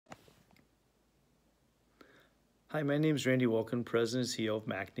Hi, my name is Randy Wolken, President and CEO of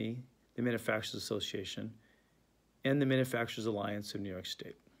MACNY, the Manufacturers Association, and the Manufacturers Alliance of New York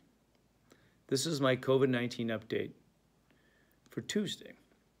State. This is my COVID-19 update for Tuesday,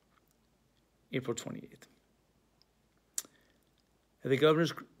 April 28th. At the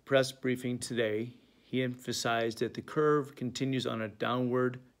governor's press briefing today, he emphasized that the curve continues on a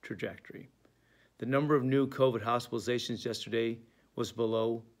downward trajectory. The number of new COVID hospitalizations yesterday was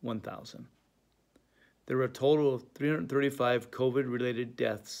below 1,000. There were a total of 335 COVID-related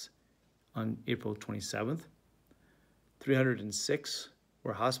deaths on April 27th. 306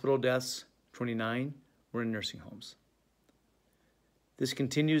 were hospital deaths, 29 were in nursing homes. This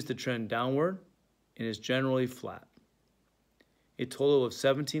continues the trend downward and is generally flat. A total of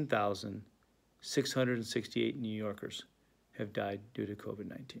 17,668 New Yorkers have died due to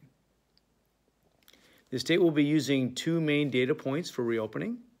COVID-19. The state will be using two main data points for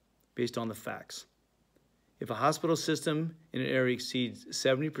reopening based on the facts. If a hospital system in an area exceeds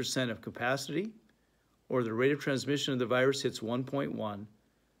 70% of capacity or the rate of transmission of the virus hits 1.1,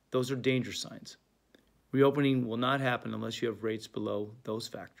 those are danger signs. Reopening will not happen unless you have rates below those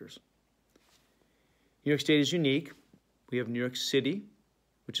factors. New York State is unique. We have New York City,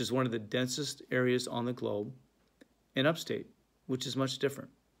 which is one of the densest areas on the globe, and upstate, which is much different.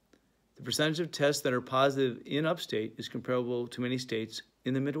 The percentage of tests that are positive in upstate is comparable to many states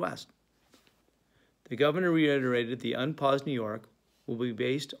in the Midwest. The governor reiterated the unpaused New York will be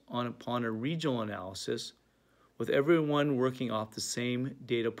based upon a regional analysis with everyone working off the same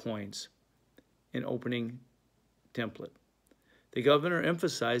data points and opening template. The governor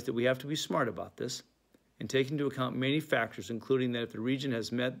emphasized that we have to be smart about this and take into account many factors, including that if the region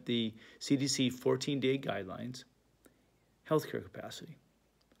has met the CDC 14-day guidelines, healthcare capacity,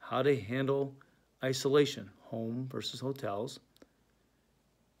 how to handle isolation, home versus hotels,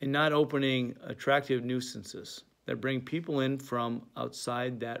 and not opening attractive nuisances that bring people in from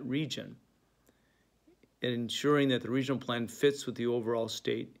outside that region, and ensuring that the regional plan fits with the overall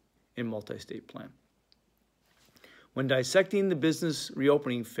state and multi-state plan. When dissecting the business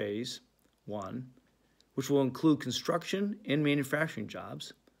reopening phase 1, which will include construction and manufacturing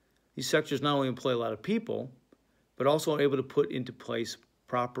jobs, these sectors not only employ a lot of people, but also are able to put into place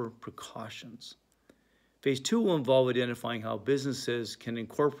proper precautions. Phase 2 will involve identifying how businesses can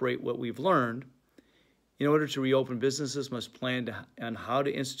incorporate what we've learned. In order to reopen, businesses must plan on how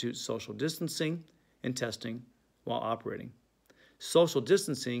to institute social distancing and testing while operating. Social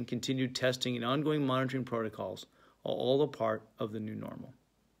distancing, continued testing, and ongoing monitoring protocols are all a part of the new normal.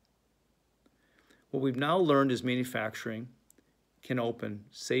 What we've now learned is manufacturing can open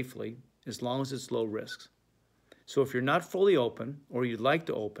safely as long as it's low risk. So if you're not fully open or you'd like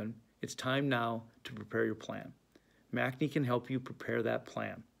to open, it's time now to prepare your plan. MACNY can help you prepare that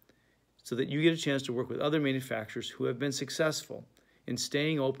plan so that you get a chance to work with other manufacturers who have been successful in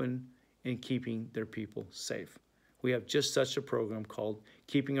staying open and keeping their people safe. We have just such a program called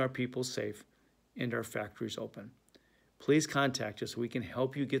Keeping Our People Safe and Our Factories Open. Please contact us so we can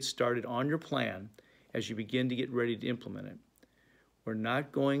help you get started on your plan as you begin to get ready to implement it. We're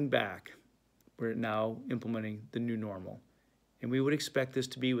not going back. We're now implementing the new normal. And we would expect this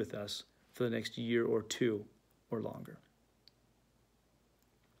to be with us for the next year or two or longer.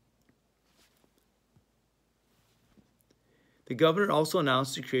 The governor also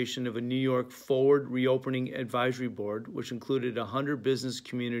announced the creation of a New York Forward Reopening Advisory Board, which included 100 business,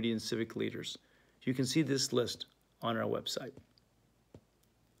 community, and civic leaders. You can see this list on our website.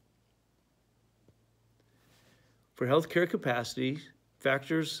 For healthcare capacity,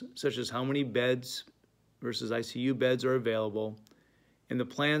 factors such as how many beds versus ICU beds are available, and the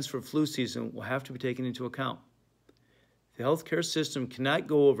plans for flu season will have to be taken into account. The healthcare system cannot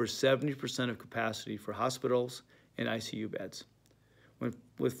go over 70% of capacity for hospitals and ICU beds.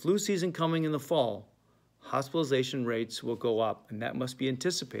 With flu season coming in the fall, hospitalization rates will go up, and that must be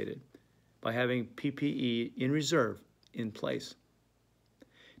anticipated by having PPE in reserve in place.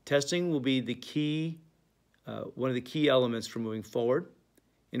 Testing will be the key, one of the key elements for moving forward.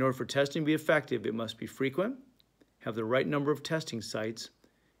 In order for testing to be effective, it must be frequent, have the right number of testing sites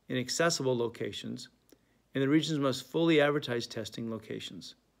in accessible locations, and the regions must fully advertise testing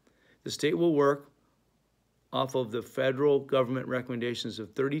locations. The state will work off of the federal government recommendations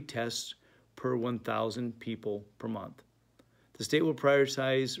of 30 tests per 1,000 people per month. The state will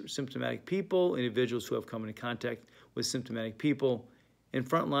prioritize symptomatic people, individuals who have come into contact with symptomatic people, and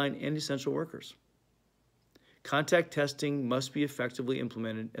frontline and essential workers. Contact testing must be effectively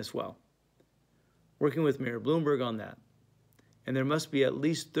implemented as well. Working with Mayor Bloomberg on that. And there must be at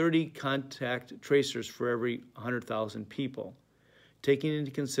least 30 contact tracers for every 100,000 people, taking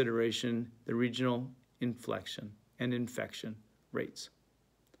into consideration the regional inflection and infection rates.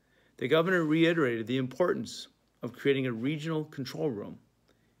 The governor reiterated the importance of creating a regional control room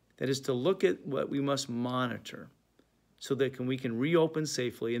that is to look at what we must monitor so that we can reopen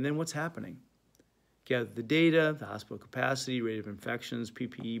safely, and then what's happening. Gather the data, the hospital capacity, rate of infections,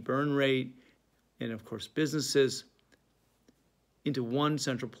 PPE burn rate, and of course businesses into one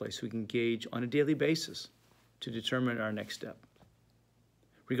central place we can gauge on a daily basis to determine our next step.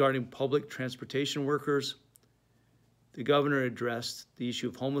 Regarding public transportation workers, the governor addressed the issue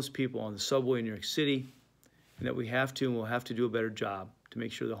of homeless people on the subway in New York City, and that we have to and will have to do a better job to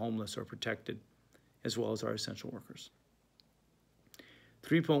make sure the homeless are protected, as well as our essential workers.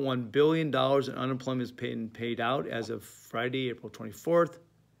 $3.1 billion in unemployment has been paid out as of Friday, April 24th.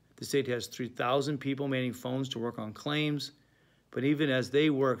 The state has 3,000 people manning phones to work on claims, but even as they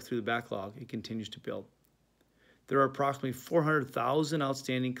work through the backlog, it continues to build. There are approximately 400,000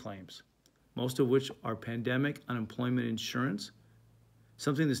 outstanding claims, most of which are pandemic unemployment insurance,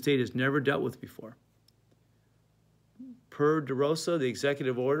 something the state has never dealt with before. Per DeRosa, the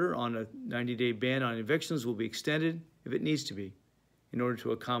executive order on a 90-day ban on evictions will be extended if it needs to be in order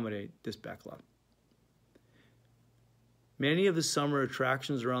to accommodate this backlog. Many of the summer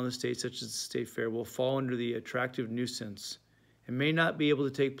attractions around the state, such as the State Fair, will fall under the attractive nuisance and may not be able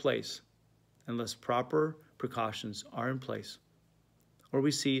to take place unless proper precautions are in place or we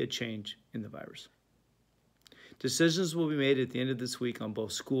see a change in the virus. Decisions will be made at the end of this week on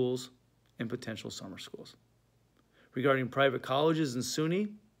both schools and potential summer schools. Regarding private colleges and SUNY,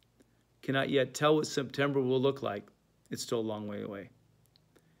 cannot yet tell what September will look like. It's still a long way away.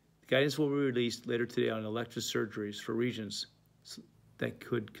 The guidance will be released later today on elective surgeries for regions that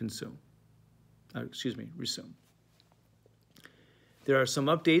could resume. There are some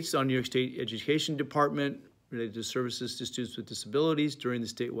updates on New York State Education Department related to services to students with disabilities during the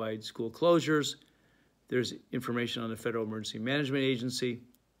statewide school closures. There's information on the Federal Emergency Management Agency.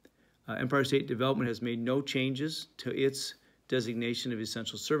 Empire State Development has made no changes to its designation of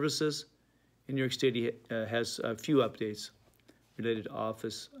essential services. And New York State has a few updates related to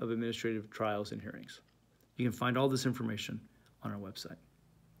Office of Administrative Trials and Hearings. You can find all this information on our website.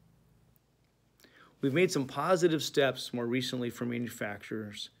 We've made some positive steps more recently for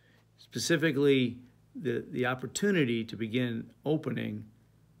manufacturers, specifically the opportunity to begin opening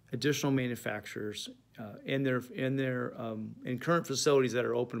additional manufacturers in current facilities that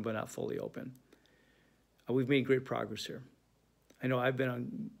are open but not fully open. We've made great progress here. I know I've been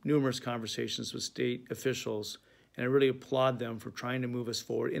on numerous conversations with state officials, and I really applaud them for trying to move us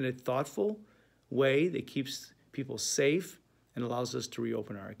forward in a thoughtful way that keeps people safe and allows us to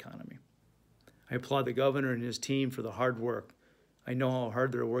reopen our economy. I applaud the governor and his team for the hard work. I know how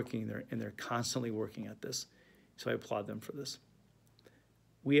hard they're working there, and they're constantly working at this, so I applaud them for this.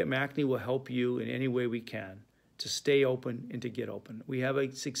 We at MACNY will help you in any way we can to stay open and to get open. We have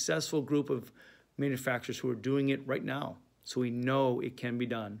a successful group of manufacturers who are doing it right now, so we know it can be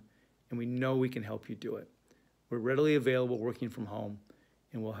done, and we know we can help you do it. We're readily available working from home,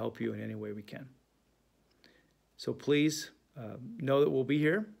 and we'll help you in any way we can. So please know that we'll be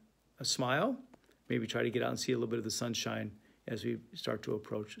here. A smile, maybe try to get out and see a little bit of the sunshine as we start to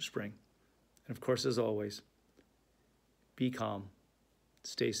approach spring. And of course, as always, be calm,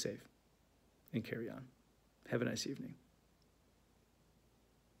 stay safe, and carry on. Have a nice evening.